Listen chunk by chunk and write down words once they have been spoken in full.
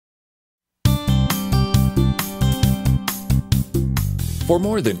For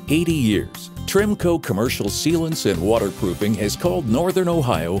more than 80 years, Tremco Commercial Sealants and Waterproofing has called Northern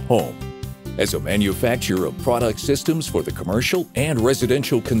Ohio home. As a manufacturer of product systems for the commercial and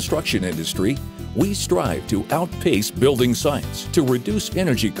residential construction industry, we strive to outpace building science to reduce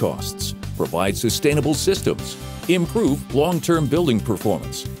energy costs, provide sustainable systems, improve long-term building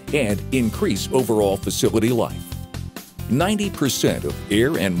performance, and increase overall facility life. 90% of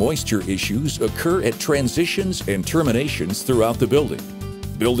air and moisture issues occur at transitions and terminations throughout the building.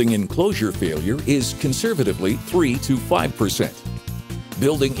 Building enclosure failure is conservatively 3 to 5%.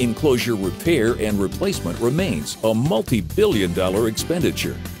 Building enclosure repair and replacement remains a multi-billion-dollar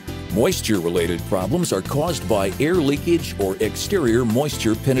expenditure. Moisture-related problems are caused by air leakage or exterior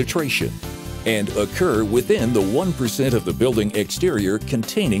moisture penetration and occur within the 1% of the building exterior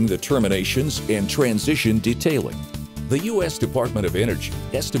containing the terminations and transition detailing. The U.S. Department of Energy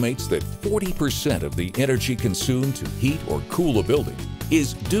estimates that 40% of the energy consumed to heat or cool a building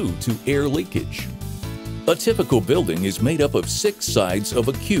is due to air leakage. A typical building is made up of 6 sides of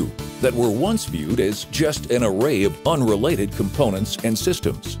a cube that were once viewed as just an array of unrelated components and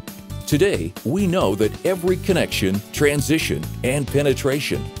systems. Today, we know that every connection, transition, and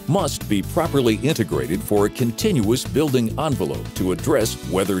penetration must be properly integrated for a continuous building envelope to address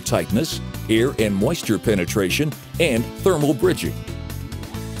weather tightness, air and moisture penetration, and thermal bridging.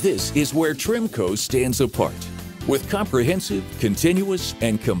 This is where Tremco stands apart. With comprehensive, continuous,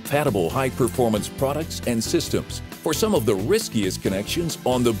 and compatible high-performance products and systems for some of the riskiest connections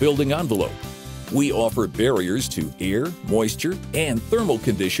on the building envelope. We offer barriers to air, moisture, and thermal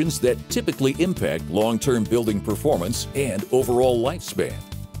conditions that typically impact long-term building performance and overall lifespan.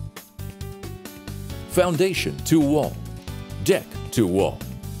 Foundation to wall, deck to wall,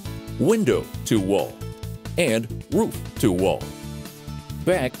 window to wall, and roof to wall.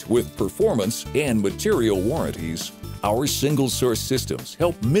 Backed with performance and material warranties, our single-source systems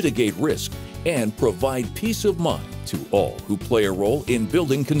help mitigate risk and provide peace of mind to all who play a role in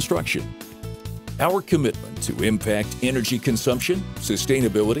building construction. Our commitment to impact energy consumption,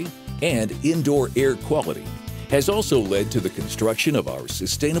 sustainability, and indoor air quality has also led to the construction of our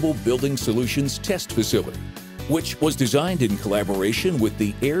Sustainable Building Solutions Test Facility, which was designed in collaboration with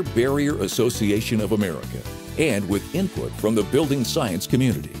the Air Barrier Association of America and with input from the building science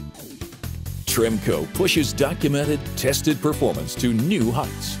community. Tremco pushes documented, tested performance to new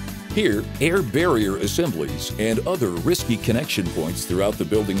heights. Here, air barrier assemblies and other risky connection points throughout the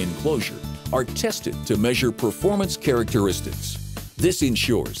building enclosure are tested to measure performance characteristics. This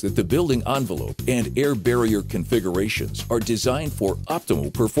ensures that the building envelope and air barrier configurations are designed for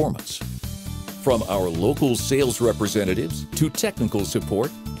optimal performance. From our local sales representatives to technical support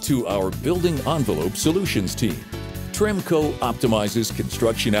to our building envelope solutions team, Tremco optimizes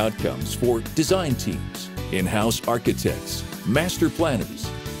construction outcomes for design teams, in-house architects, master planners,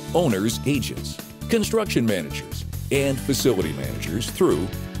 owner's agents, construction managers, and facility managers through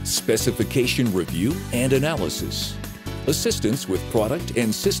specification review and analysis, assistance with product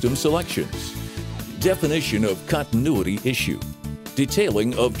and system selections, definition of continuity issue,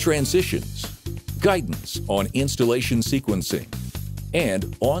 detailing of transitions, guidance on installation sequencing,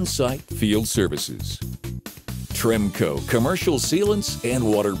 and on-site field services. Tremco Commercial Sealants and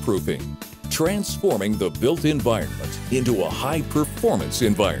Waterproofing, transforming the built environment into a high-performance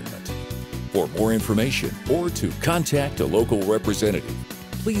environment. For more information or to contact a local representative,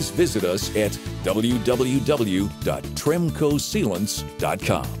 please visit us at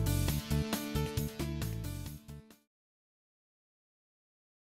www.tremcosealants.com.